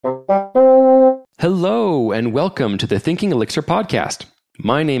Hello, and welcome to the Thinking Elixir podcast.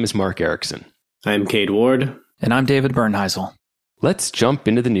 My name is Mark Erickson. I'm Cade Ward. And I'm David Bernheisel. Let's jump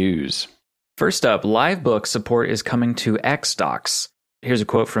into the news. First up, Livebook support is coming to Xdocs. Here's a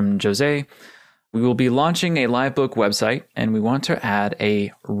quote from Jose. We will be launching a Livebook website, and we want to add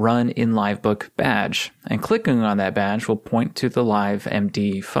a Run in Livebook badge. And clicking on that badge will point to the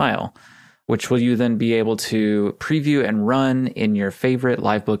LiveMD file, which will you then be able to preview and run in your favorite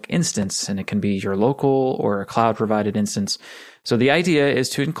Livebook instance. And it can be your local or a cloud-provided instance. So the idea is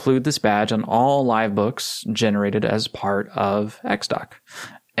to include this badge on all Livebooks generated as part of Xdoc.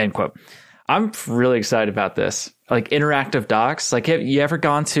 End quote. I'm really excited about this. Like interactive docs. Like, have you ever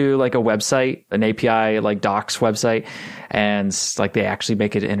gone to like a website, an API like docs website, and like they actually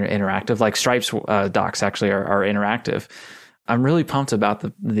make it interactive? Like Stripe's docs actually are interactive. I'm really pumped about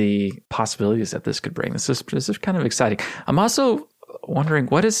the possibilities that this could bring. This is kind of exciting. I'm also wondering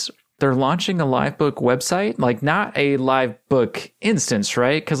they're launching a Livebook website, like not a Livebook instance,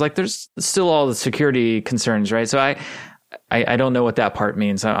 right? Because like there's still all the security concerns, right? So I don't know what that part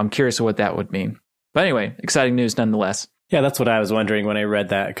means. I'm curious what that would mean. But anyway, exciting news nonetheless. Yeah, that's what I was wondering when I read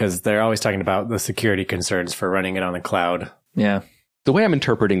that, because they're always talking about the security concerns for running it on the cloud. Yeah. The way I'm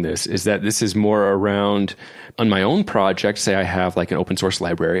interpreting this is that this is more around, on my own project, say I have like an open source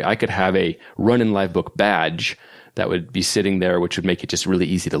library, I could have a Run in Livebook badge that would be sitting there, which would make it just really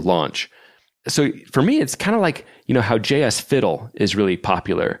easy to launch. So for me, it's kind of like, you know, how JS Fiddle is really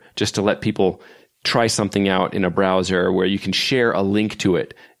popular, just to let people try something out in a browser where you can share a link to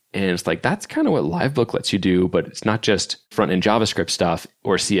it. And it's like, that's kind of what Livebook lets you do, but it's not just front-end JavaScript stuff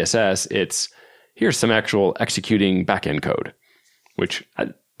or CSS. It's, here's some actual executing back-end code, which I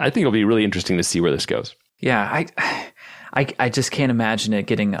think it'll be really interesting to see where this goes. Yeah, I just can't imagine it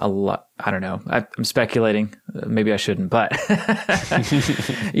getting a lot. I don't know. I'm speculating. Maybe I shouldn't, but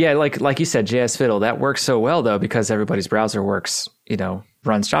yeah, like you said, JS Fiddle, that works so well though, because everybody's browser runs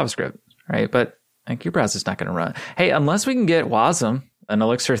JavaScript, right? But like your browser's not going to run. Hey, unless we can get Wasm, an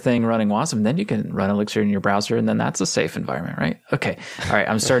Elixir thing running Wasm, then you can run Elixir in your browser, and then that's a safe environment, right? Okay. All right.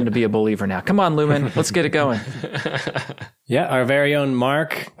 I'm starting to be a believer now. Come on, Lumen. Let's get it going. Yeah, our very own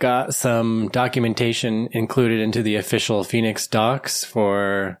Mark got some documentation included into the official Phoenix docs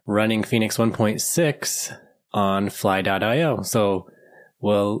for running Phoenix 1.6 on fly.io. So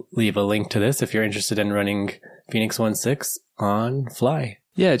we'll leave a link to this if you're interested in running Phoenix 1.6 on Fly.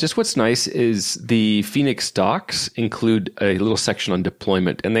 Yeah, just what's nice is the Phoenix docs include a little section on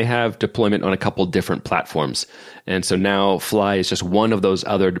deployment, and they have deployment on a couple different platforms. And so now Fly is just one of those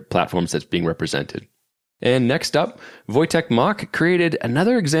other platforms that's being represented. And next up, Wojtek Mach created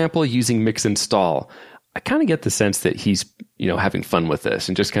another example using mix install. I kind of get the sense that he's, having fun with this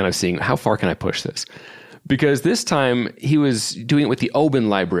and just kind of seeing how far can I push this? Because this time he was doing it with the Oben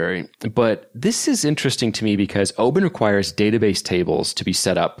library. But this is interesting to me because Oben requires database tables to be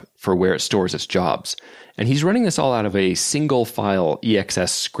set up for where it stores its jobs. And he's running this all out of a single file EXS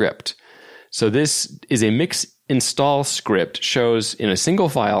script. So this is a mix install script, shows in a single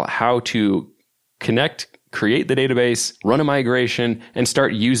file how to connect, create the database, run a migration, and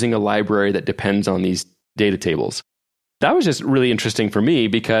start using a library that depends on these data tables. That was just really interesting for me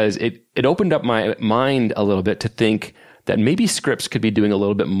because it opened up my mind a little bit to think that maybe scripts could be doing a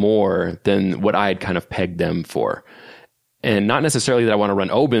little bit more than what I had kind of pegged them for. And not necessarily that I want to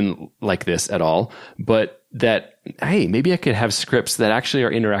run Oben like this at all, but that, hey, maybe I could have scripts that actually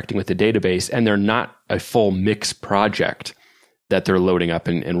are interacting with the database and they're not a full mix project that they're loading up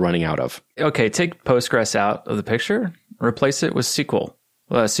and running out of. Okay, take Postgres out of the picture, replace it with SQL,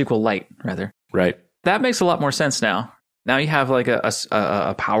 SQLite rather. Right. That makes a lot more sense now. Now you have like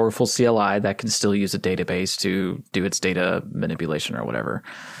a powerful CLI that can still use a database to do its data manipulation or whatever,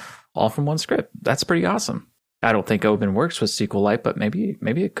 all from one script. That's pretty awesome. I don't think Oben works with SQLite, but maybe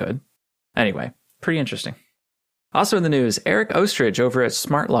it could. Anyway, pretty interesting. Also in the news, Eric Ostrich over at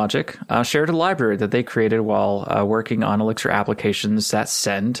SmartLogic shared a library that they created while working on Elixir applications that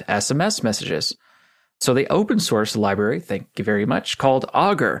send SMS messages. So they open sourced a library, thank you very much, called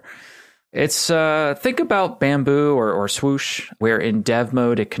Augur. It's, think about Bamboo or Swoosh, where in dev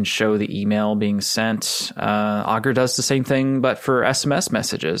mode, it can show the email being sent. Augur does the same thing, but for SMS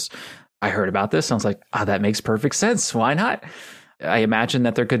messages. I heard about this. And I was like, that makes perfect sense. Why not? I imagine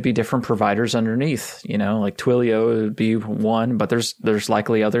that there could be different providers underneath, like Twilio would be one, but there's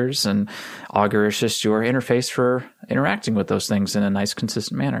likely others. And Augur is just your interface for interacting with those things in a nice,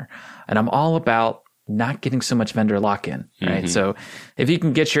 consistent manner. And I'm all about not getting so much vendor lock-in, right? Mm-hmm. So if you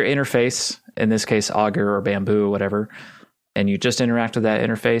can get your interface, in this case, Augur or Bamboo or whatever, and you just interact with that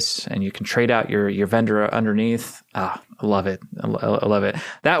interface, and you can trade out your vendor underneath. I love it. I love it.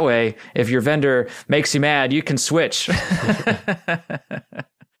 That way, if your vendor makes you mad, you can switch.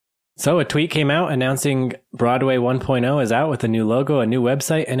 So a tweet came out announcing Broadway 1.0 is out with a new logo, a new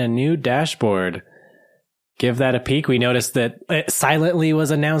website, and a new dashboard. Give that a peek. We noticed that it silently was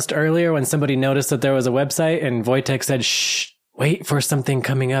announced earlier when somebody noticed that there was a website, and Wojtek said, shh, wait for something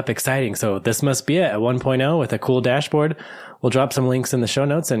coming up exciting. So this must be it, a 1.0 with a cool dashboard. We'll drop some links in the show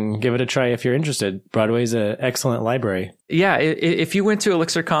notes and give it a try if you're interested. Broadway's an excellent library. Yeah, if you went to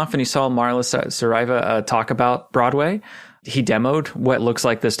ElixirConf and you saw Marlis Saraiva talk about Broadway, he demoed what looks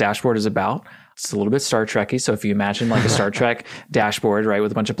like this dashboard is about. It's a little bit Star Trek-y. So if you imagine like a Star Trek dashboard, right,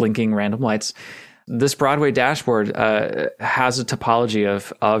 with a bunch of blinking random lights, this Broadway dashboard has a topology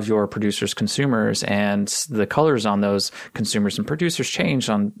of your producers, consumers, and the colors on those consumers and producers change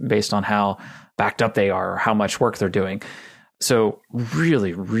based on how backed up they are or how much work they're doing. So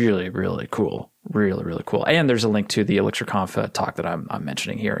really, really, really cool. Really, really cool. And there's a link to the ElixirConf talk that I'm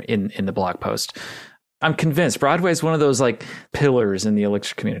mentioning here in the blog post. I'm convinced Broadway is one of those like pillars in the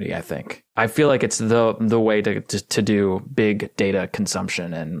Elixir community. I think I feel like it's the way to do big data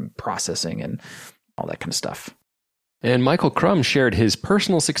consumption and processing and all that kind of stuff. And Michael Crum shared his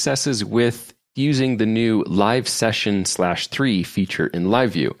personal successes with using the new Live Session /3 feature in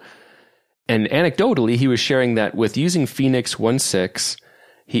LiveView. And anecdotally, he was sharing that with using Phoenix 1.6,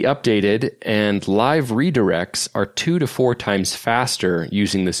 he updated and live redirects are 2 to 4 times faster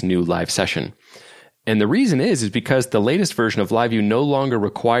using this new Live Session. And the reason is because the latest version of LiveView no longer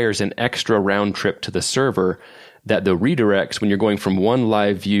requires an extra round trip to the server, that the redirects, when you're going from one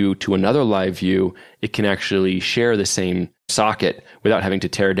live view to another live view, it can actually share the same socket without having to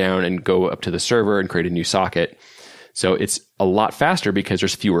tear down and go up to the server and create a new socket. So it's a lot faster because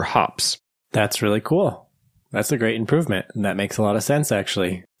there's fewer hops. That's really cool. That's a great improvement. And that makes a lot of sense,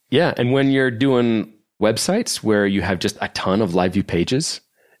 actually. Yeah. And when you're doing websites where you have just a ton of live view pages,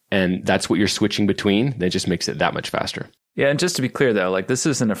 and that's what you're switching between, that just makes it that much faster. Yeah, and just to be clear though, like this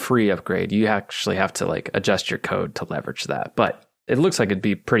isn't a free upgrade. You actually have to like adjust your code to leverage that. But it looks like it'd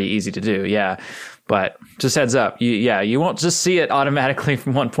be pretty easy to do. Yeah. But just heads up, you won't just see it automatically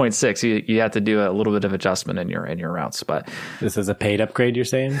from 1.6. You have to do a little bit of adjustment in your routes. But this is a paid upgrade, you're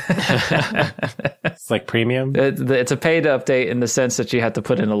saying? It's like premium? It's a paid update in the sense that you have to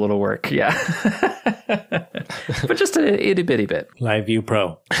put in a little work. Yeah. But just a itty bitty bit. LiveView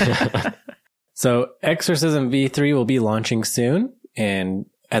Pro. So Exorcism V3 will be launching soon. And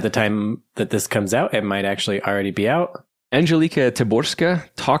at the time that this comes out, it might actually already be out. Angelika Taborska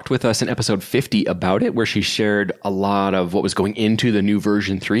talked with us in episode 50 about it, where she shared a lot of what was going into the new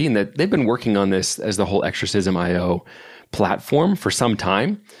version 3, and that they've been working on this as the whole Exorcism.io platform for some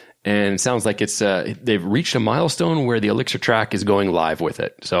time. And it sounds like they've reached a milestone where the Elixir track is going live with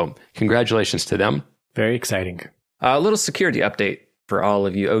it. So congratulations to them. Very exciting. A little security update for all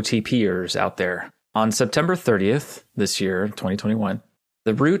of you OTPers out there. On September 30th this year, 2021,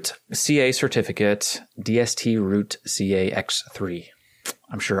 the root CA certificate, DST root CA X3.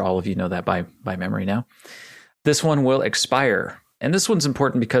 I'm sure all of you know that by memory now. This one will expire. And this one's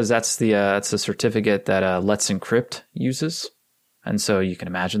important because that's the certificate that Let's Encrypt uses. And so you can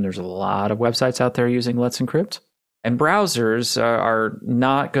imagine there's a lot of websites out there using Let's Encrypt. And browsers are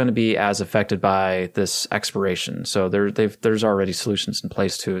not going to be as affected by this expiration. So there's already solutions in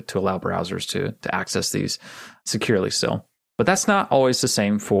place to allow browsers to access these securely still. But that's not always the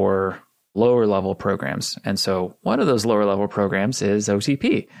same for lower level programs. And so one of those lower level programs is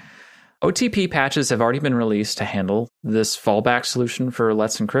OTP. OTP patches have already been released to handle this fallback solution for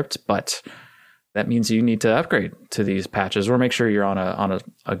Let's Encrypt, but that means you need to upgrade to these patches or make sure you're on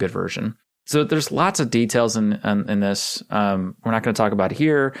a good version. So there's lots of details in this. We're not going to talk about it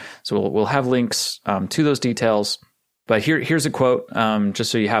here. So we'll have links to those details. But here's a quote, just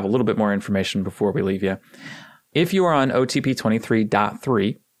so you have a little bit more information before we leave you. If you are on OTP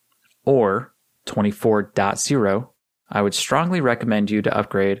 23.3 or 24.0, I would strongly recommend you to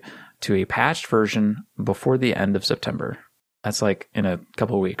upgrade to a patched version before the end of September. That's like in a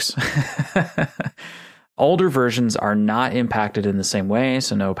couple of weeks. Older versions are not impacted in the same way,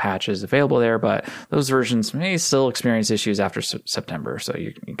 so no patches available there, but those versions may still experience issues after September, so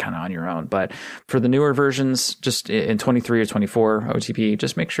you're kind of on your own. But for the newer versions, just in 23 or 24 OTP,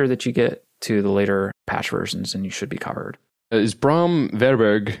 just make sure that you get to the later patch versions and you should be covered. Is Bram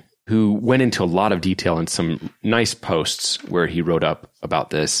Verberg, who went into a lot of detail in some nice posts where he wrote up about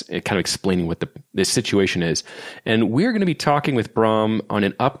this, kind of explaining what this situation is. And we're going to be talking with Bram on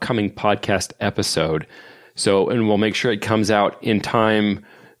an upcoming podcast episode. And we'll make sure it comes out in time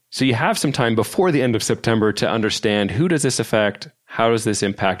So you have some time before the end of September to understand, who does this affect? How does this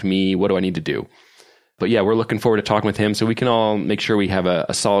impact me? What do I need to do? But yeah, we're looking forward to talking with him so we can all make sure we have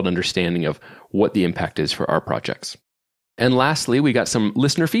a solid understanding of what the impact is for our projects. And lastly, we got some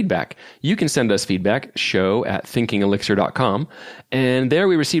listener feedback. You can send us feedback, show@thinkingelixir.com. And there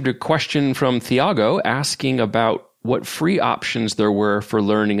we received a question from Thiago asking about what free options there were for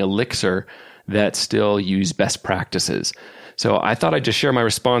learning Elixir that still use best practices. So I thought I'd just share my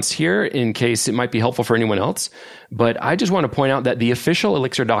response here in case it might be helpful for anyone else. But I just want to point out that the official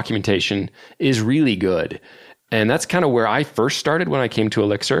Elixir documentation is really good. And that's kind of where I first started when I came to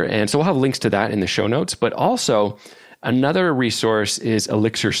Elixir. And so we'll have links to that in the show notes. But also, another resource is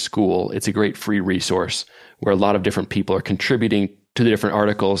Elixir School. It's a great free resource where a lot of different people are contributing to the different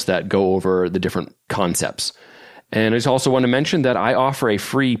articles that go over the different concepts. And I just also want to mention that I offer a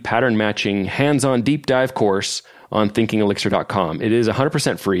free pattern matching hands-on deep dive course on thinkingelixir.com. It is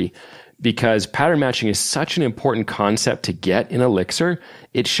 100% free because pattern matching is such an important concept to get in Elixir.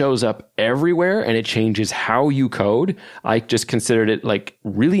 It shows up everywhere and it changes how you code. I just considered it like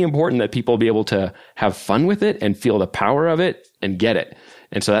really important that people be able to have fun with it and feel the power of it and get it.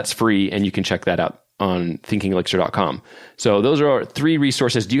 And so that's free, and you can check that out on thinkingelixir.com. So those are our 3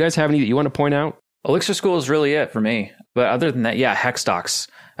 resources. Do you guys have any that you want to point out? Elixir School is really it for me. But other than that, yeah, hex docs.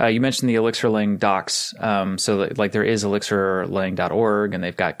 You mentioned the Elixirling docs. So like there is elixirling.org and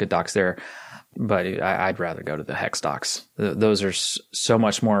they've got good docs there. But I'd rather go to the hex docs. Those are so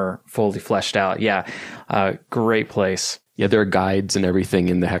much more fully fleshed out. Yeah, great place. Yeah, there are guides and everything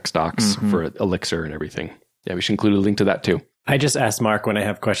in the hex docs for Elixir and everything. Yeah, we should include a link to that too. I just ask Mark when I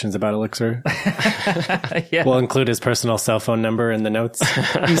have questions about Elixir. Yeah. We'll include his personal cell phone number in the notes.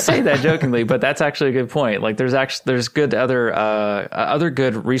 You say that jokingly, but that's actually a good point. Like there's good other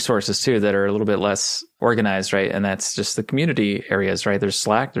good resources too that are a little bit less organized, right? And that's just the community areas, right? There's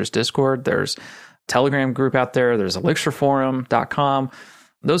Slack, there's Discord, there's Telegram group out there, there's elixirforum.com.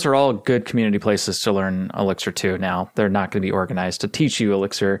 Those are all good community places to learn Elixir too. Now, they're not going to be organized to teach you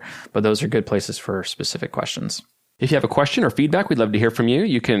Elixir, but those are good places for specific questions. If you have a question or feedback, we'd love to hear from you.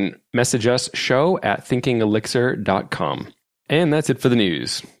 You can message us, show@thinkingelixir.com. And that's it for the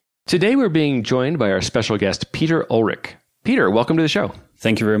news. Today, we're being joined by our special guest, Peter Ulrich. Peter, welcome to the show.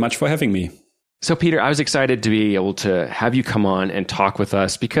 Thank you very much for having me. So, Peter, I was excited to be able to have you come on and talk with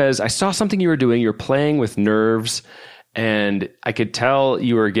us because I saw something you were doing. You're playing with nerves, and I could tell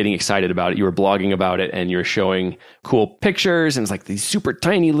you were getting excited about it. You were blogging about it, and you're showing cool pictures, and it's like these super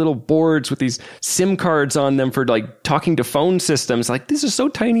tiny little boards with these SIM cards on them for like talking to phone systems. Like, this is so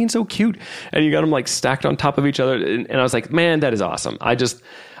tiny and so cute. And you got them like stacked on top of each other. And I was like, man, that is awesome. I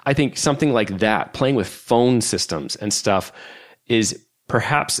think something like that, playing with phone systems and stuff, is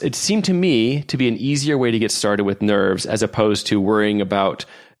perhaps, it seemed to me to be an easier way to get started with nerves as opposed to worrying about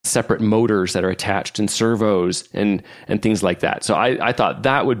separate motors that are attached and servos and things like that. So I thought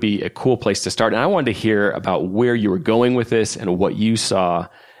that would be a cool place to start. And I wanted to hear about where you were going with this and what you saw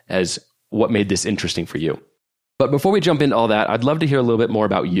as what made this interesting for you. But before we jump into all that, I'd love to hear a little bit more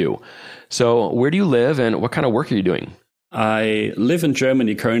about you. So where do you live and what kind of work are you doing? I live in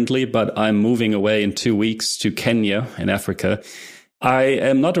Germany currently, but I'm moving away in 2 weeks to Kenya in Africa. I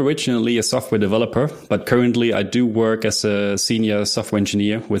am not originally a software developer, but currently I do work as a senior software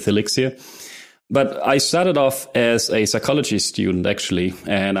engineer with Elixir. But I started off as a psychology student, actually,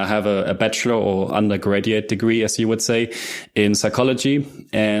 and I have a bachelor or undergraduate degree, as you would say, in psychology.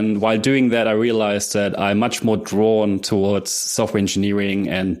 And while doing that, I realized that I'm much more drawn towards software engineering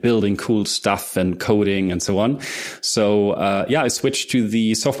and building cool stuff and coding and so on. So, I switched to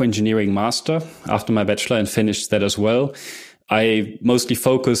the software engineering master after my bachelor and finished that as well. I mostly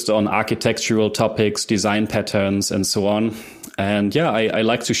focused on architectural topics, design patterns, and so on. And I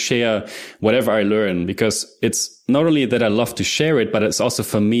like to share whatever I learn because it's not only that I love to share it, but it's also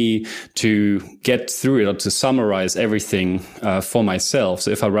for me to get through it or to summarize everything for myself.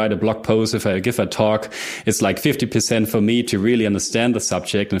 So if I write a blog post, if I give a talk, it's like 50% for me to really understand the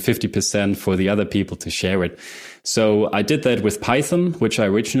subject and 50% for the other people to share it. So I did that with Python, which I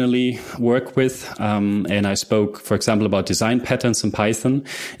originally worked with. And I spoke, for example, about design patterns in Python.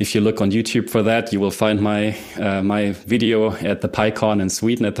 If you look on YouTube for that, you will find my video at the PyCon in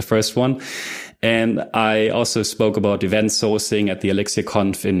Sweden at the first one. And I also spoke about event sourcing at the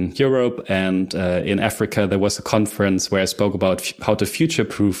ElixirConf in Europe. And in Africa, there was a conference where I spoke about how to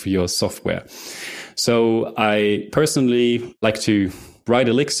future-proof your software. So I personally like to write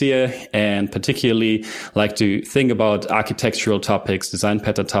Elixir and particularly like to think about architectural topics, design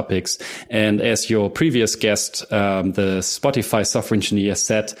pattern topics. And as your previous guest, the Spotify software engineer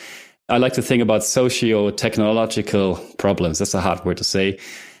said, I like to think about socio-technological problems. That's a hard word to say.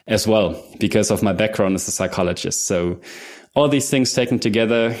 as well because of my background as a psychologist. So all these things taken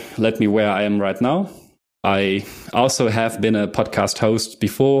together led me where I am right now. I also have been a podcast host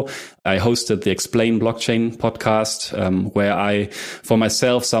before. I hosted the Explain Blockchain podcast, where I, for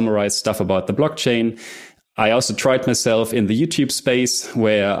myself, summarize stuff about the blockchain. I also tried myself in the YouTube space,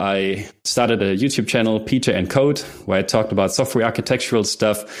 where I started a YouTube channel, Peter and Code, where I talked about software architectural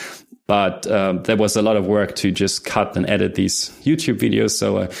stuff. But there was a lot of work to just cut and edit these YouTube videos.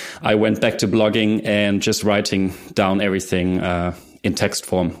 So I went back to blogging and just writing down everything in text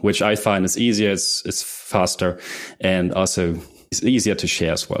form, which I find is easier, it's faster, and also it's easier to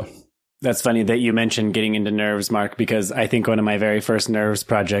share as well. That's funny that you mentioned getting into Nerves, Mark, because I think one of my very first Nerves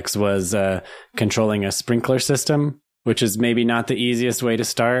projects was controlling a sprinkler system, which is maybe not the easiest way to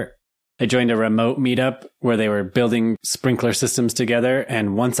start. I joined a remote meetup where they were building sprinkler systems together.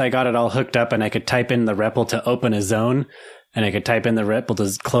 And once I got it all hooked up and I could type in the REPL to open a zone, and I could type in the REPL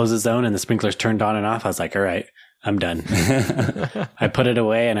to close a zone, and the sprinklers turned on and off, I was like, all right, I'm done. I put it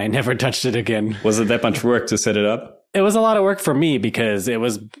away and I never touched it again. Was it that much work to set it up? It was a lot of work for me because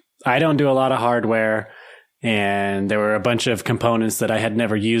I don't do a lot of hardware, and there were a bunch of components that I had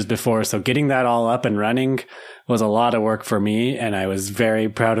never used before. So getting that all up and running was a lot of work for me. And I was very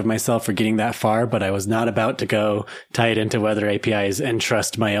proud of myself for getting that far, but I was not about to go tie it into Weather APIs and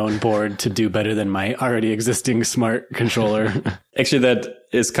trust my own board to do better than my already existing smart controller. Actually, that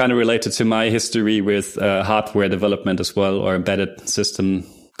is kind of related to my history with hardware development as well, or embedded system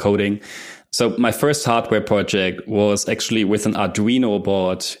coding. So my first hardware project was actually with an Arduino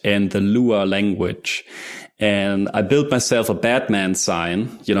board and the Lua language. And I built myself a Batman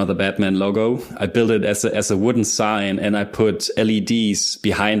sign, you know, the Batman logo. I built it as a wooden sign, and I put LEDs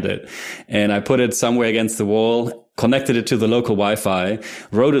behind it. And I put it somewhere against the wall, connected it to the local Wi-Fi,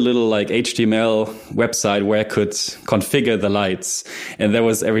 wrote a little like HTML website where I could configure the lights. And that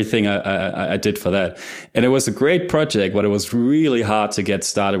was everything I did for that. And it was a great project, but it was really hard to get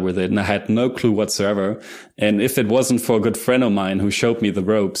started with it. And I had no clue whatsoever. And if it wasn't for a good friend of mine who showed me the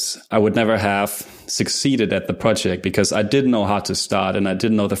ropes, I would never have succeeded at the project because I didn't know how to start and I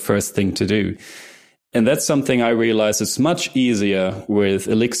didn't know the first thing to do. And that's something I realized is much easier with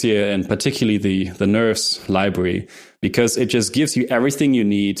Elixir, and particularly the Nerves library, because it just gives you everything you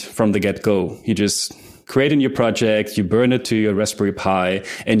need from the get-go. You just create a new project, you burn it to your Raspberry Pi,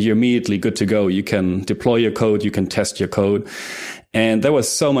 and you're immediately good to go. You can deploy your code, you can test your code. And that was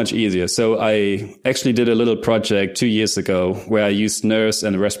so much easier. So I actually did a little project 2 years ago where I used Nerves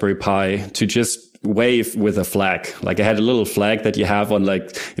and the Raspberry Pi to just wave with a flag. Like I had a little flag that you have on,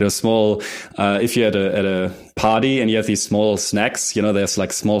 like, you know, small, if you're at a party and you have these small snacks, you know, there's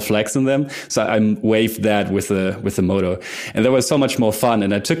like small flags in them. So I waved that with the motor, and that was so much more fun.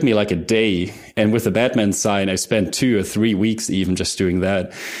 And it took me like a day. And with the Batman sign, I spent 2 or 3 weeks even just doing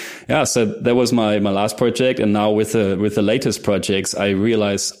that. Yeah. So that was my last project. And now with the latest projects, I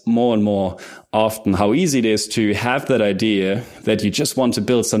realize more and more often how easy it is to have that idea that you just want to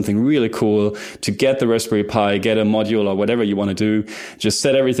build something really cool, to get the Raspberry Pi, get a module or whatever you want to do, just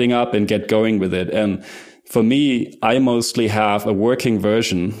set everything up and get going with it. And for me, I mostly have a working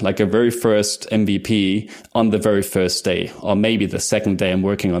version, like a very first MVP on the very first day, or maybe the second day I'm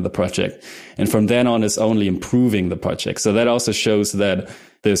working on the project. And from then on, it's only improving the project. So that also shows that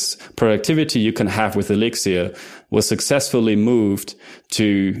this productivity you can have with Elixir was successfully moved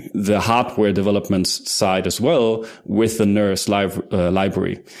to the hardware development side as well with the Nerves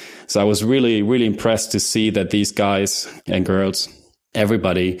library. So I was really, really impressed to see that these guys and girls,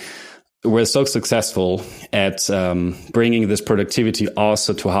 everybody, were so successful at bringing this productivity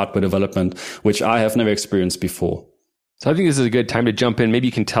also to hardware development, which I have never experienced before. So I think this is a good time to jump in. Maybe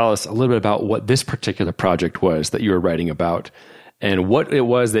you can tell us a little bit about what this particular project was that you were writing about, and what it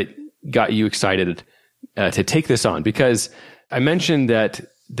was that got you excited to take this on. Because I mentioned that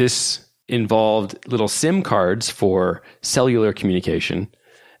this involved little SIM cards for cellular communication.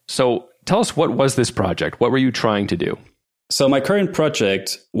 So tell us, what was this project? What were you trying to do? So my current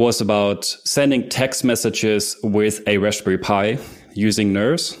project was about sending text messages with a Raspberry Pi using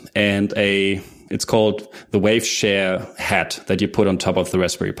Nerves and it's called the WaveShare hat that you put on top of the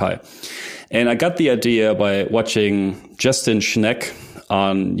Raspberry Pi. And I got the idea by watching Justin Schneck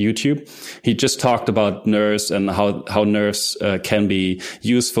on YouTube. He just talked about Nerves and how Nerves can be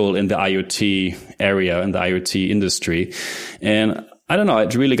useful in the IoT area, in the IoT industry. And I don't know, I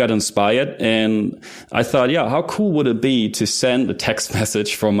really got inspired, and I thought, yeah, how cool would it be to send a text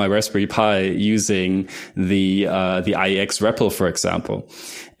message from my Raspberry Pi using the IEX REPL, for example.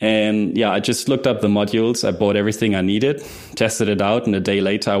 And yeah, I just looked up the modules. I bought everything I needed, tested it out. And a day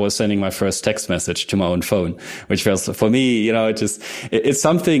later, I was sending my first text message to my own phone, which was, for me, it's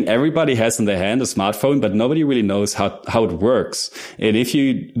something everybody has in their hand, a smartphone, but nobody really knows how it works. And if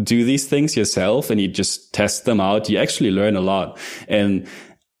you do these things yourself and you just test them out, you actually learn a lot. And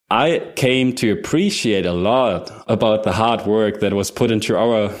I came to appreciate a lot about the hard work that was put into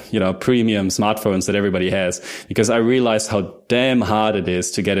our, premium smartphones that everybody has, because I realized how damn hard it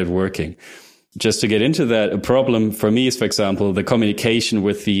is to get it working. Just to get into that, a problem for me is, for example, the communication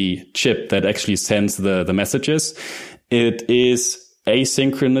with the chip that actually sends the messages. It is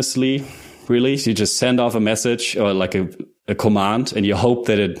asynchronously, really. You just send off a message or like a command, and you hope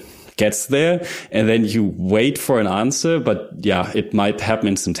that it gets there, and then you wait for an answer. But yeah, it might happen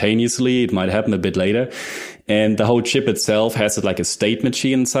instantaneously. It might happen a bit later. And the whole chip itself has like a state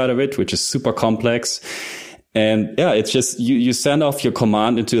machine inside of it, which is super complex. And yeah, it's just, you send off your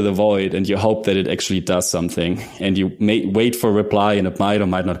command into the void and you hope that it actually does something, and you may wait for a reply, and it might or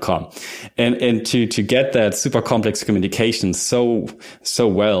might not come. And to get that super complex communication so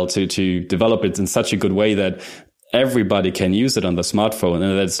well, to develop it in such a good way that everybody can use it on the smartphone,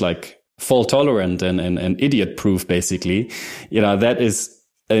 and that's like fault tolerant and idiot proof, basically. That is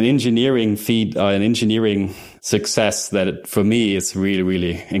an engineering feat, an engineering success that for me is really,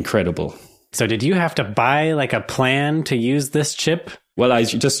 really incredible. So did you have to buy like a plan to use this chip? Well, I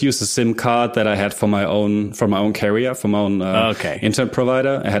just used a SIM card that I had from my own carrier, from my own internet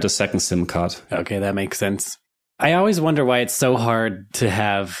provider. I had a second SIM card. Okay, that makes sense. I always wonder why it's so hard to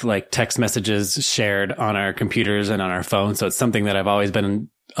have like text messages shared on our computers and on our phones. So it's something that I've always been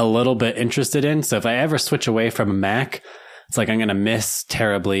a little bit interested in. So if I ever switch away from a Mac, it's like I'm going to miss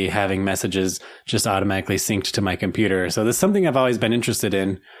terribly having messages just automatically synced to my computer. So this is something I've always been interested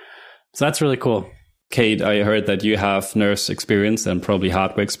in. So that's really cool. Kate, I heard that you have nurse experience and probably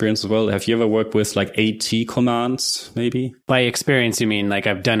hardware experience as well. Have you ever worked with like AT commands, maybe? By experience, you mean like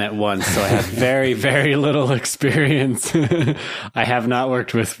I've done it once, so I have very, very little experience. I have not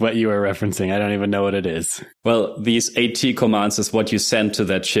worked with what you are referencing. I don't even know what it is. Well, these AT commands is what you send to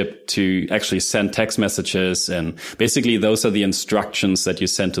that chip to actually send text messages. And basically, those are the instructions that you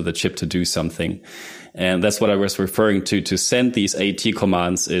send to the chip to do something. And that's what I was referring to. To send these AT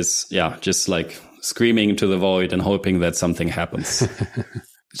commands is, just like screaming into the void and hoping that something happens.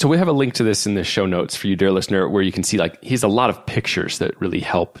 So we have a link to this in the show notes for you, dear listener, where you can see like he's a lot of pictures that really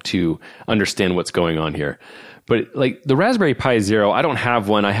help to understand what's going on here. But like the Raspberry Pi Zero, I don't have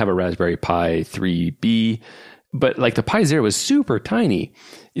one. I have a Raspberry Pi 3B, but like the Pi Zero is super tiny.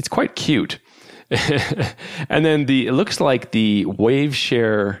 It's quite cute. And then it looks like the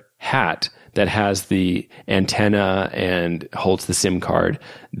Waveshare hat that has the antenna and holds the SIM card.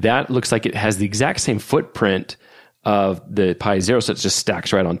 That looks like it has the exact same footprint of the Pi Zero, so it just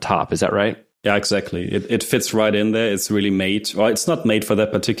stacks right on top. Is that right? Yeah, exactly. It fits right in there. It's really made, well, it's not made for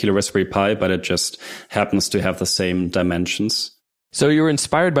that particular Raspberry Pi, but it just happens to have the same dimensions. So you were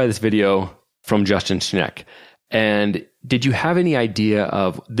inspired by this video from Justin Schneck. And did you have any idea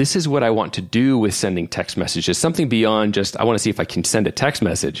of, this is what I want to do with sending text messages? Something beyond just, I want to see if I can send a text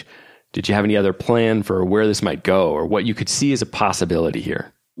message. Did you have any other plan for where this might go or what you could see as a possibility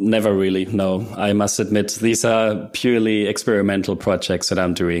here? Never really, no. I must admit, these are purely experimental projects that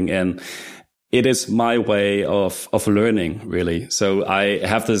I'm doing. And it is my way of learning, really. So I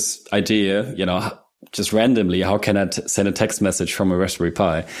have this idea, just randomly, how can I send a text message from a Raspberry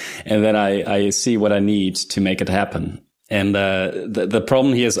Pi? And then I see what I need to make it happen. And the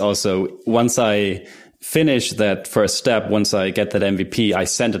problem here is also, once I finish that first step, once I get that MVP, I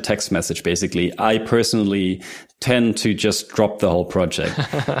send a text message, basically. I personally tend to just drop the whole project.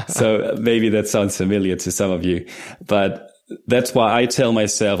 So maybe that sounds familiar to some of you, but that's why I tell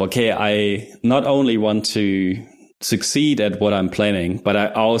myself, okay, I not only want to succeed at what I'm planning, but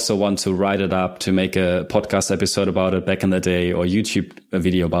I also want to write it up, to make a podcast episode about it back in the day, or YouTube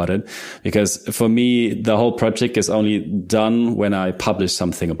video about it. Because for me, the whole project is only done when I publish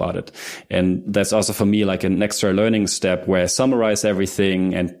something about it. And that's also for me like an extra learning step where I summarize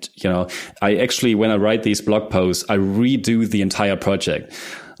everything. And, I actually, when I write these blog posts, I redo the entire project.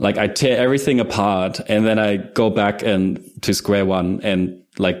 Like I tear everything apart and then I go back and to square one and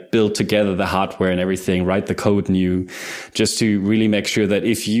like build together the hardware and everything, write the code new, just to really make sure that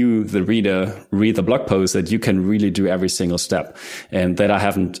if you, the reader, read the blog post, that you can really do every single step and that I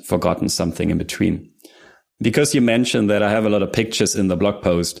haven't forgotten something in between. Because you mentioned that I have a lot of pictures in the blog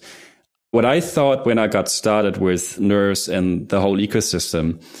post, What I thought when I got started with Nerves and the whole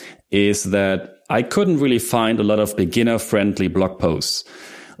ecosystem is that I couldn't really find a lot of beginner-friendly blog posts,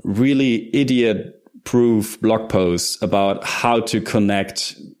 really idiot-proof blog posts about how to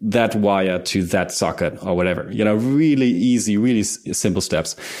connect that wire to that socket or whatever. Really easy, really simple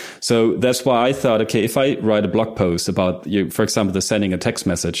steps. So that's why I thought, okay, if I write a blog post about, for example, the sending a text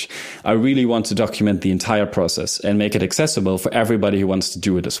message, I really want to document the entire process and make it accessible for everybody who wants to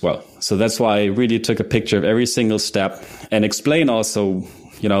do it as well. So that's why I really took a picture of every single step and explain also,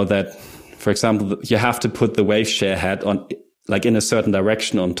 that, for example, you have to put the wave share head on, like in a certain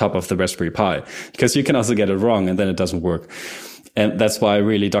direction on top of the Raspberry Pi, because you can also get it wrong and then it doesn't work. And that's why I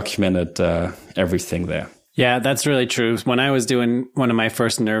really documented everything there. Yeah, that's really true. When I was doing one of my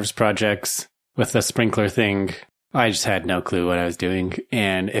first Nerves projects with the sprinkler thing, I just had no clue what I was doing.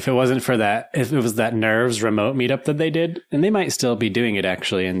 And if it wasn't for that, if it was that Nerves remote meetup that they did, and they might still be doing it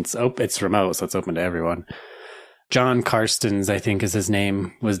actually, and it's remote, so it's open to everyone. John Karstens, I think is his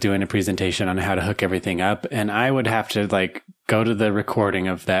name, was doing a presentation on how to hook everything up. And I would have to go to the recording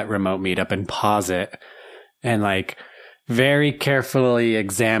of that remote meetup and pause it and very carefully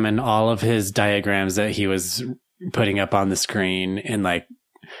examine all of his diagrams that he was putting up on the screen and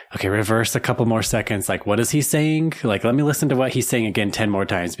okay, reverse a couple more seconds. What is he saying? Let me listen to what he's saying again 10 more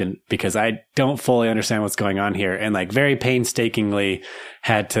times because I don't fully understand what's going on here. And very painstakingly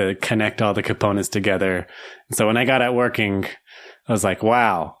had to connect all the components together. And so when I got it working, I was like,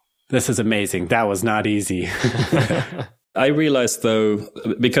 wow, this is amazing. That was not easy. I realized though,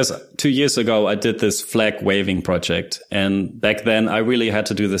 because 2 years ago I did this flag waving project, and back then I really had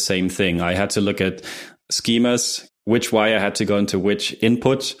to do the same thing. I had to look at schemas, which wire had to go into which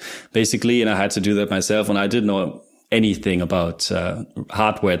input, basically, and I had to do that myself. And I didn't know anything about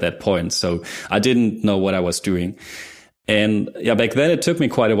hardware at that point, so I didn't know what I was doing. And back then it took me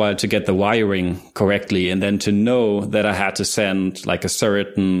quite a while to get the wiring correctly, and then to know that I had to send a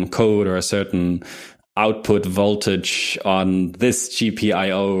certain code or a certain output voltage on this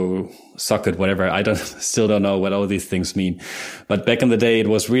GPIO socket, whatever. I still don't know what all these things mean. But back in the day, it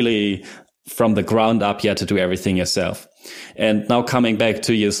was really from the ground up, you had to do everything yourself. And now coming back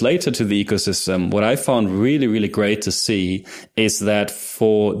 2 years later to the ecosystem, what I found really, really great to see is that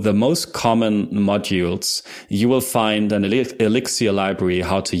for the most common modules, you will find an Elixir library,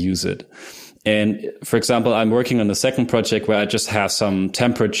 how to use it. And for example, I'm working on the second project where I just have some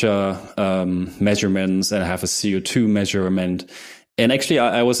temperature measurements and I have a CO2 measurement. And actually,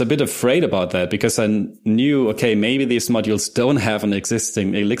 I was a bit afraid about that because I knew, okay, maybe these modules don't have an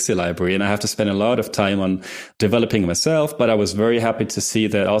existing Elixir library and I have to spend a lot of time on developing myself. But I was very happy to see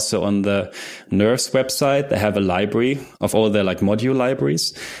that also on the Nerves website, they have a library of all their module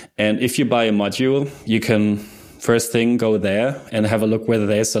libraries. And if you buy a module, you can first thing go there and have a look whether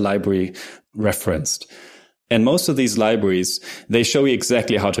there's a library referenced. And most of these libraries, they show you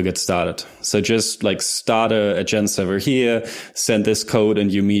exactly how to get started. So just start a gen server here, send this code,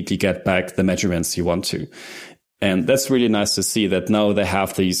 and you immediately get back the measurements you want to. And that's really nice to see that now they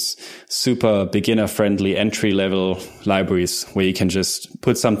have these super beginner-friendly entry-level libraries where you can just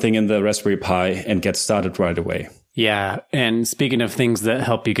put something in the Raspberry Pi and get started right away. Yeah. And speaking of things that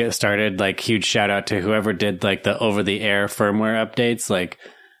help you get started, huge shout out to whoever did the over-the-air firmware updates.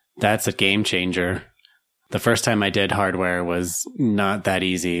 That's a game changer. The first time I did hardware was not that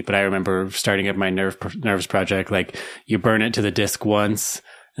easy, but I remember starting up my Nerves project, you burn it to the disk once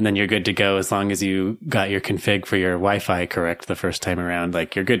and then you're good to go as long as you got your config for your Wi-Fi correct the first time around.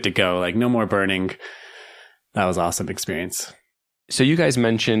 You're good to go, no more burning. That was an awesome experience. So you guys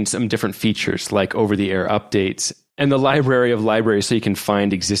mentioned some different features like over-the-air updates and the library of libraries so you can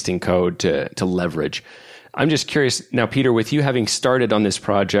find existing code to leverage. I'm just curious now, Peter, with you having started on this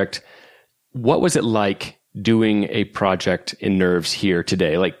project, what was it like doing a project in Nerves here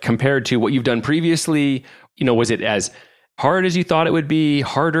today? Compared to what you've done previously, was it as hard as you thought it would be,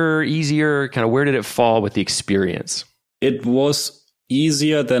 harder, easier? Kind of where did it fall with the experience? It was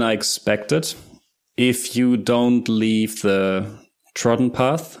easier than I expected. If you don't leave the trodden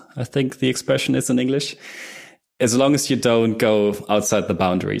path, I think the expression is in English, as long as you don't go outside the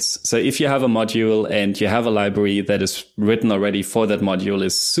boundaries. So if you have a module and you have a library that is written already for that module,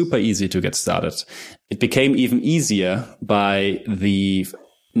 it's super easy to get started. It became even easier by the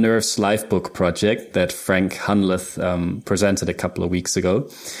Nerves Livebook project that Frank Hunleth presented a couple of weeks ago,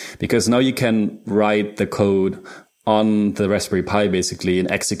 because now you can write the code on the Raspberry Pi basically and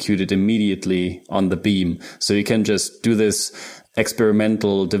execute it immediately on the beam. So you can just do this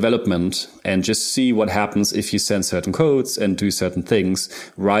experimental development and just see what happens if you send certain codes and do certain things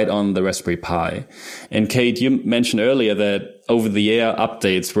right on the Raspberry Pi. And Kate, you mentioned earlier that over-the-air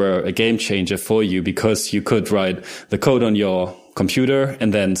updates were a game changer for you because you could write the code on your computer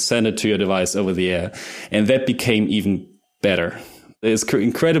and then send it to your device over the air. And that became even better. It's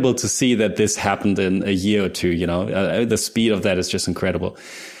incredible to see that this happened in a year or two, the speed of that is just incredible.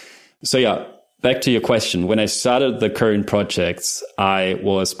 So yeah, back to your question. When I started the current projects, I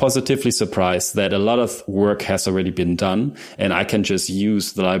was positively surprised that a lot of work has already been done and I can just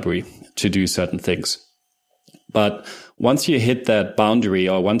use the library to do certain things. But once you hit that boundary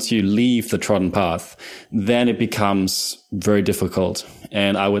or once you leave the trodden path, then it becomes very difficult.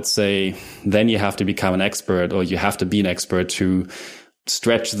 And I would say then you have to become an expert, or you have to be an expert to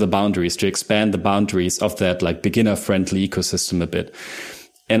stretch the boundaries, to expand the boundaries of that like beginner friendly ecosystem a bit.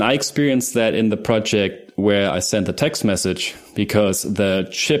 And I experienced that in the project where I sent a text message, because the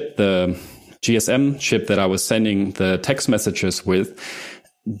chip, the GSM chip that I was sending the text messages with,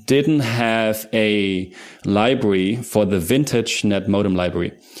 didn't have a library for the vintage net modem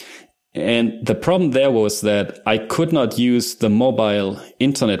library. And the problem there was that I could not use the mobile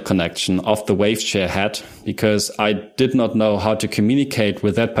internet connection of the Waveshare had because I did not know how to communicate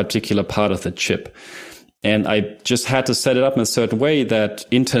with that particular part of the chip. And I just had to set it up in a certain way that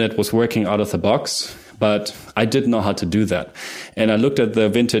internet was working out of the box, but I didn't know how to do that. And I looked at the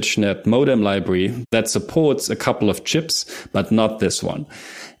vintage net modem library that supports a couple of chips, but not this one.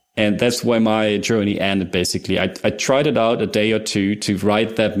 And that's where my journey ended, basically. I tried it out a day or two to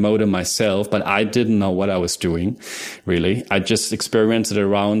write that modem myself, but I didn't know what I was doing, really. I just experimented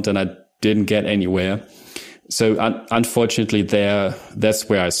around and I didn't get anywhere. So unfortunately that's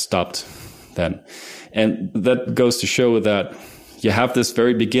where I stopped then. And that goes to show that you have this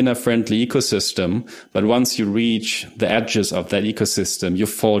very beginner-friendly ecosystem, but once you reach the edges of that ecosystem, you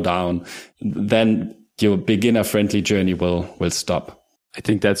fall down. Then your beginner-friendly journey will stop. I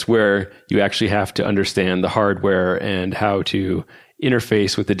think that's where you actually have to understand the hardware and how to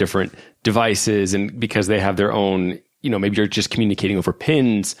interface with the different devices, and because they have their own, maybe you're just communicating over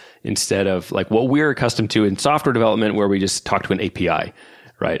pins instead of like what we're accustomed to in software development where we just talk to an API.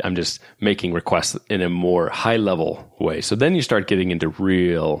 Right. I'm just making requests in a more high level way. So then you start getting into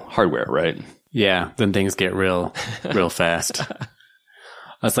real hardware, right? Yeah. Then things get real fast.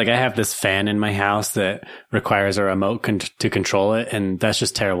 It's like I have this fan in my house that requires a remote to control it. And that's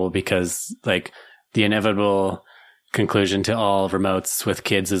just terrible because like the inevitable conclusion to all remotes with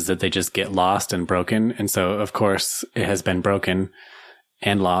kids is that they just get lost and broken. And so, of course, it has been broken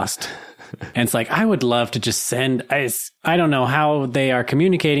and lost. And it's like, I would love to just send, I don't know how they are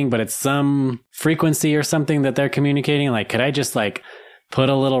communicating, but it's some frequency or something that they're communicating. Like, could I just like put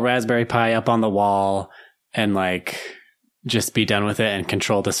a little Raspberry Pi up on the wall and like just be done with it and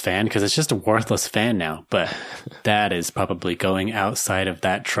control this fan? Because it's just a worthless fan now. But that is probably going outside of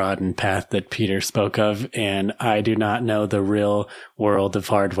that trodden path that Peter spoke of. And I do not know the real world of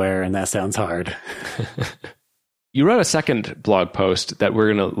hardware, and that sounds hard. You wrote a second blog post that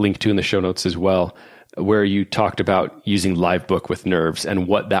we're going to link to in the show notes as well, where you talked about using Livebook with Nerves and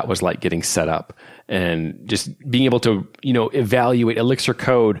what that was like getting set up and just being able to, evaluate Elixir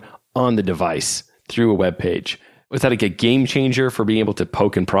code on the device through a web page. Was that like a game changer for being able to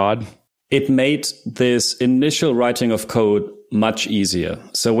poke and prod? It made this initial writing of code much easier.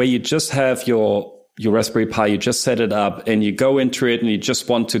 So where you just have your Raspberry Pi, you just set it up and you go into it and you just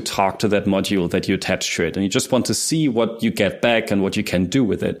want to talk to that module that you attach to it. And you just want to see what you get back and what you can do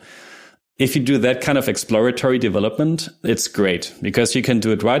with it. If you do that kind of exploratory development, it's great because you can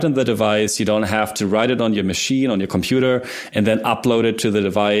do it right on the device. You don't have to write it on your machine, on your computer, and then upload it to the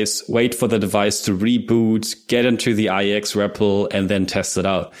device, wait for the device to reboot, get into the IX REPL, and then test it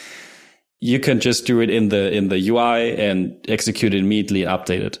out. You can just do it in the UI and execute it immediately and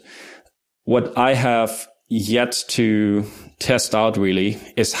update it. What I have yet to test out really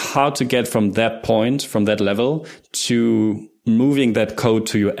is how to get from that point, from that level, to moving that code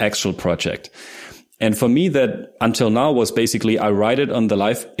to your actual project. And for me, that until now was basically I write it in the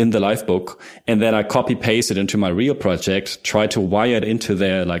Livebook, and then I copy paste it into my real project, try to wire it into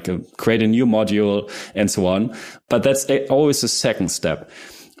there, like create a new module and so on. But that's always a second step.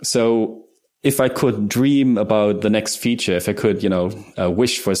 So if I could dream about the next feature, if I could,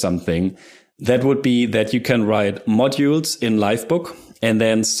 wish for something, that would be that you can write modules in Livebook and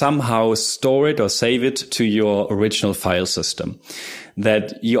then somehow store it or save it to your original file system.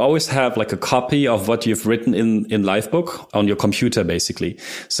 That you always have like a copy of what you've written in Livebook on your computer, basically.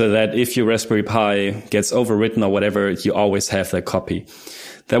 So that if your Raspberry Pi gets overwritten or whatever, you always have that copy.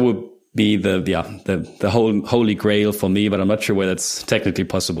 That would be the whole holy grail for me, but I'm not sure whether that's technically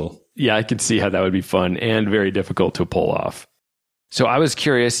possible. Yeah, I could see how that would be fun and very difficult to pull off. So I was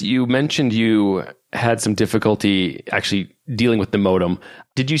curious, you mentioned you had some difficulty actually dealing with the modem.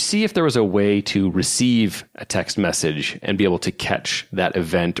 Did you see if there was a way to receive a text message and be able to catch that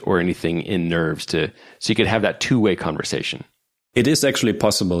event or anything in Nerves so you could have that two-way conversation? It is actually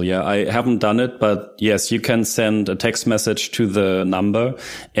possible. Yeah, I haven't done it, but yes, you can send a text message to the number,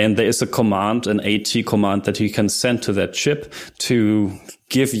 and there is a command, an AT command that you can send to that chip to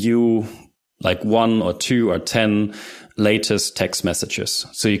give you like 1 or 2 or 10 latest text messages.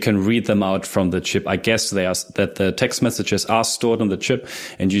 So you can read them out from the chip. I guess that the text messages are stored on the chip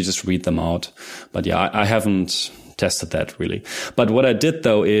and you just read them out. But yeah, I haven't tested that really. But what I did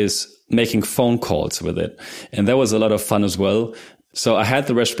though is making phone calls with it. And that was a lot of fun as well. So I had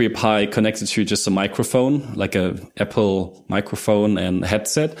the Raspberry Pi connected to just a microphone, like a Apple microphone and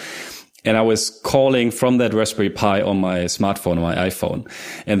headset. And I was calling from that Raspberry Pi on my smartphone, on my iPhone.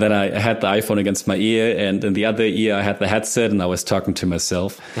 And then I had the iPhone against my ear, and in the other ear I had the headset and I was talking to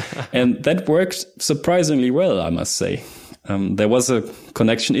myself. And that worked surprisingly well, I must say. There was a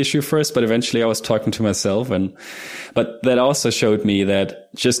connection issue first, but eventually I was talking to myself. But that also showed me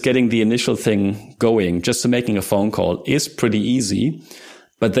that just getting the initial thing going, just to making a phone call, is pretty easy.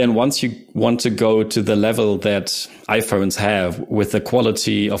 But then once you want to go to the level that iPhones have with the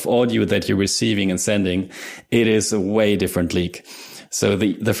quality of audio that you're receiving and sending, it is a way different league. So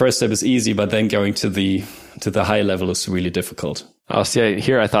the first step is easy, but then going to the high level is really difficult. Oh, see,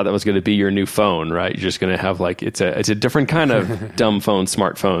 here I thought that was going to be your new phone, right? You're just going to have like, it's a different kind of dumb phone,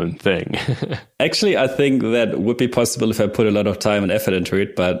 smartphone thing. Actually, I think that would be possible if I put a lot of time and effort into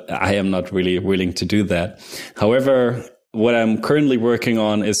it, but I am not really willing to do that. However, what I'm currently working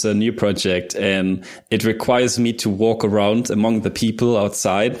on is a new project, and it requires me to walk around among the people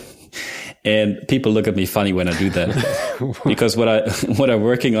outside. And people look at me funny when I do that, because what I'm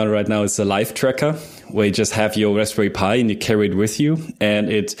working on right now is a live tracker where you just have your Raspberry Pi and you carry it with you, and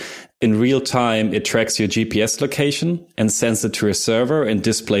in real time it tracks your GPS location and sends it to a server and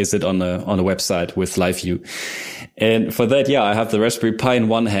displays it on a website with live view. And for that, yeah, I have the Raspberry Pi in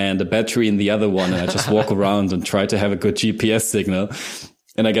one hand, a battery in the other one, and I just walk around and try to have a good GPS signal.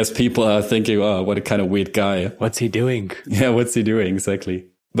 And I guess people are thinking, oh, what a kind of weird guy. What's he doing? Yeah, what's he doing? Exactly.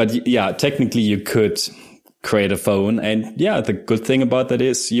 But yeah, technically you could create a phone. And yeah, the good thing about that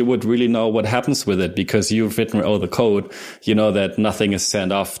is you would really know what happens with it because you've written all the code. You know that nothing is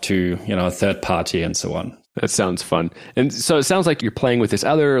sent off to, a third party and so on. That sounds fun. And so it sounds like you're playing with this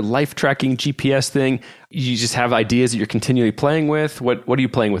other life tracking GPS thing. You just have ideas that you're continually playing with. What are you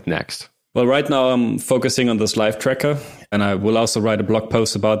playing with next? Well, right now I'm focusing on this live tracker, and I will also write a blog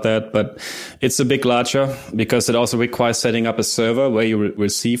post about that. But it's a bit larger because it also requires setting up a server where you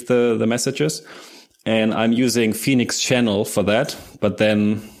receive the messages. And I'm using Phoenix Channel for that. But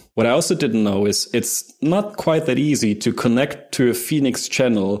then what I also didn't know is it's not quite that easy to connect to a Phoenix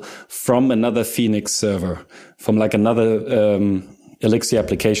channel from another Phoenix server, from like another Elixir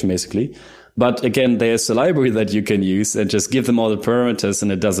application, basically. But again, there's a library that you can use and just give them all the parameters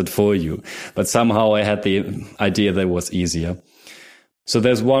and it does it for you. But somehow I had the idea that it was easier. So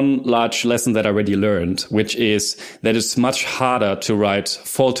there's one large lesson that I already learned, which is that it's much harder to write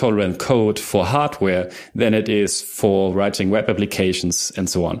fault-tolerant code for hardware than it is for writing web applications and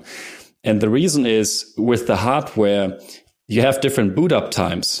so on. And the reason is with the hardware, you have different boot up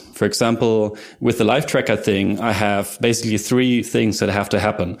times. For example, with the live tracker thing, I have basically 3 things that have to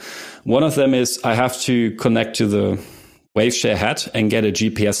happen. One of them is I have to connect to the Waveshare hat and get a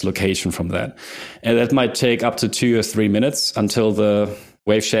GPS location from that. And that might take up to 2 or 3 minutes until the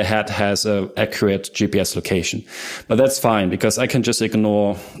Waveshare hat has an accurate GPS location. But that's fine because I can just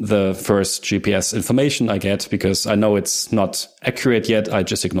ignore the first GPS information I get because I know it's not accurate yet. I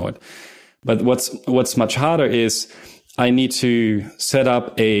just ignore it. But what's much harder is I need to set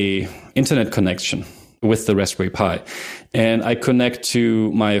up a internet connection with the Raspberry Pi. And I connect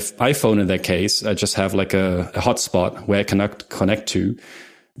to my iPhone in that case. I just have like a hotspot where I can connect to.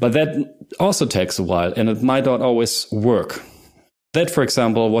 But that also takes a while and it might not always work. That, for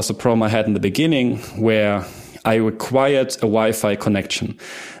example, was a problem I had in the beginning where I required a Wi-Fi connection.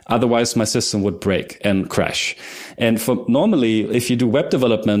 Otherwise, my system would break and crash. And for normally, if you do web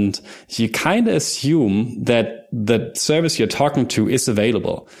development, you kind of assume that the service you're talking to is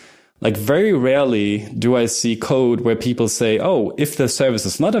available. Like very rarely do I see code where people say, oh, if the service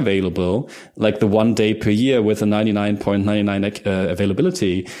is not available, like the 1 day per year with a 99.99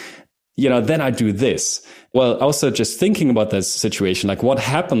 availability, then I do this. Well, also just thinking about this situation, like what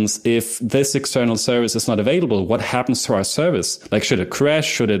happens if this external service is not available? What happens to our service? Like, should it crash?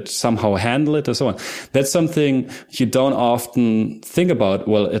 Should it somehow handle it and so on? That's something you don't often think about.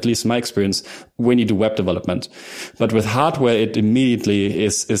 Well, at least in my experience, when you do web development. But with hardware, it immediately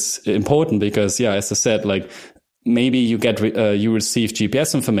is important because, as I said, like maybe you receive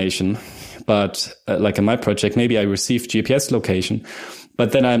GPS information, but like in my project, maybe I receive GPS location,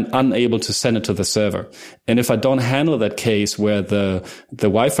 but then I'm unable to send it to the server. And if I don't handle that case where the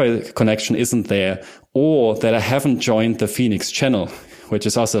Wi-Fi connection isn't there, or that I haven't joined the Phoenix channel, which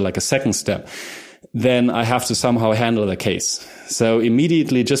is also like a second step, then I have to somehow handle the case. So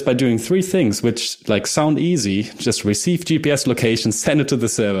immediately, just by doing 3 things, which like sound easy, just receive GPS location, send it to the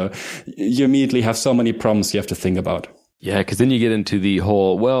server, you immediately have so many problems you have to think about. Yeah, because then you get into the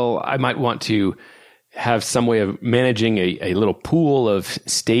whole, well, I might want to have some way of managing a little pool of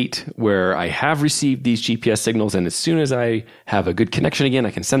state where I have received these GPS signals. And as soon as I have a good connection again,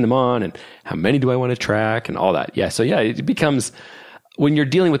 I can send them on. And how many do I want to track and all that? Yeah. So it becomes, when you're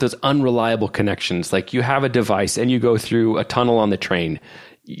dealing with those unreliable connections, like you have a device and you go through a tunnel on the train,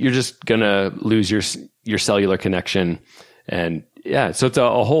 you're just going to lose your cellular connection. And so it's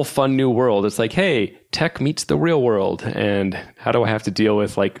a whole fun new world. It's like, hey, tech meets the real world. And how do I have to deal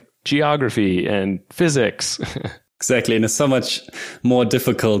with like geography and physics? Exactly. And it's so much more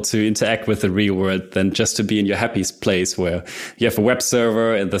difficult to interact with the real world than just to be in your happy place where you have a web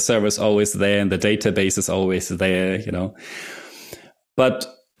server and the server is always there and the database is always there, But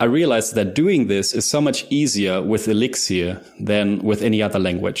I realized that doing this is so much easier with Elixir than with any other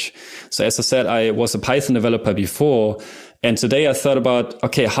language. So as I said, I was a Python developer before. And today I thought about,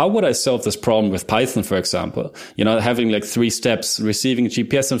 okay, how would I solve this problem with Python, for example? Having like 3 steps, receiving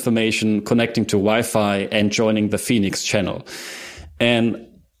GPS information, connecting to Wi-Fi, and joining the Phoenix channel. And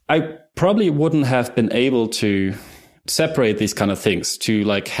I probably wouldn't have been able to separate these kind of things to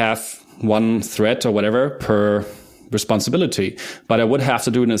like have one thread or whatever per responsibility, but I would have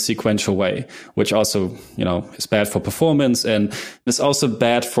to do it in a sequential way, which also, is bad for performance and it's also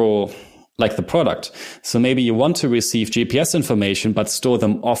bad for like the product. So maybe you want to receive GPS information, but store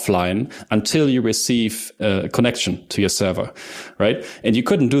them offline until you receive a connection to your server, right? And you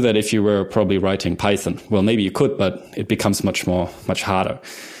couldn't do that if you were probably writing Python. Well, maybe you could, but it becomes much harder.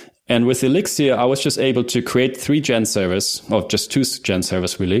 And with Elixir, I was just able to create 3 gen servers, or just 2 gen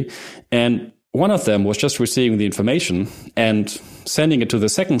servers really. And one of them was just receiving the information and sending it to the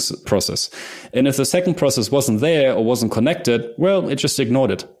second process. And if the second process wasn't there or wasn't connected, well, it just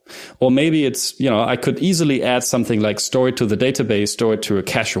ignored it. Or maybe it's, I could easily add something like store it to the database, store it to a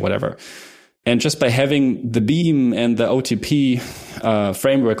cache or whatever. And just by having the Beam and the OTP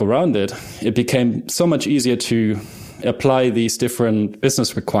framework around it, it became so much easier to apply these different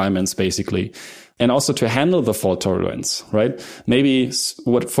business requirements, basically. And also to handle the fault tolerance, right? Maybe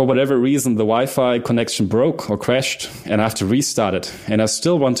for whatever reason, the Wi-Fi connection broke or crashed and I have to restart it. And I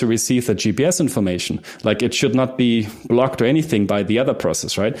still want to receive the GPS information. Like it should not be blocked or anything by the other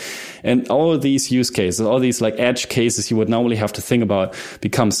process, right? And all of these use cases, all these like edge cases you would normally have to think about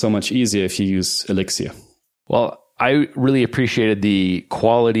become so much easier if you use Elixir. Well, I really appreciated the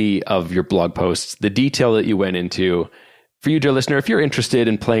quality of your blog posts, the detail that you went into. For you, dear listener, if you're interested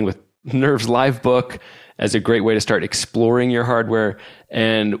in playing with Nerve's Livebook as a great way to start exploring your hardware,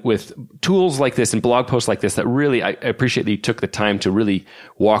 and with tools like this and blog posts like this that really, I appreciate that you took the time to really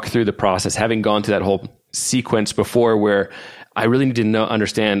walk through the process, having gone through that whole sequence before where I really need to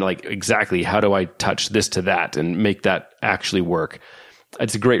understand like exactly how do I touch this to that and make that actually work.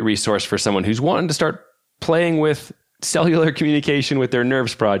 It's a great resource for someone who's wanting to start playing with cellular communication with their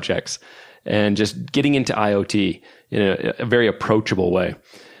Nerves projects and just getting into IoT in a very approachable way.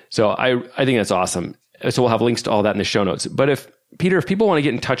 So I think that's awesome. So we'll have links to all that in the show notes. But if people want to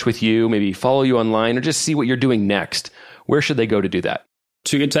get in touch with you, maybe follow you online or just see what you're doing next, where should they go to do that?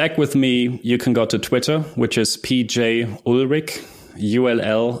 To interact with me, you can go to Twitter, which is PJ Ulrich,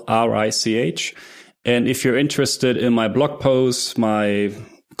 ULLRICH. And if you're interested in my blog posts, my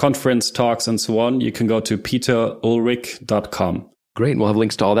conference talks and so on, you can go to peterulrich.com. Great. We'll have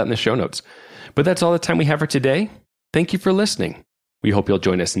links to all that in the show notes. But that's all the time we have for today. Thank you for listening. We hope you'll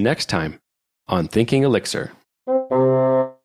join us next time on Thinking Elixir.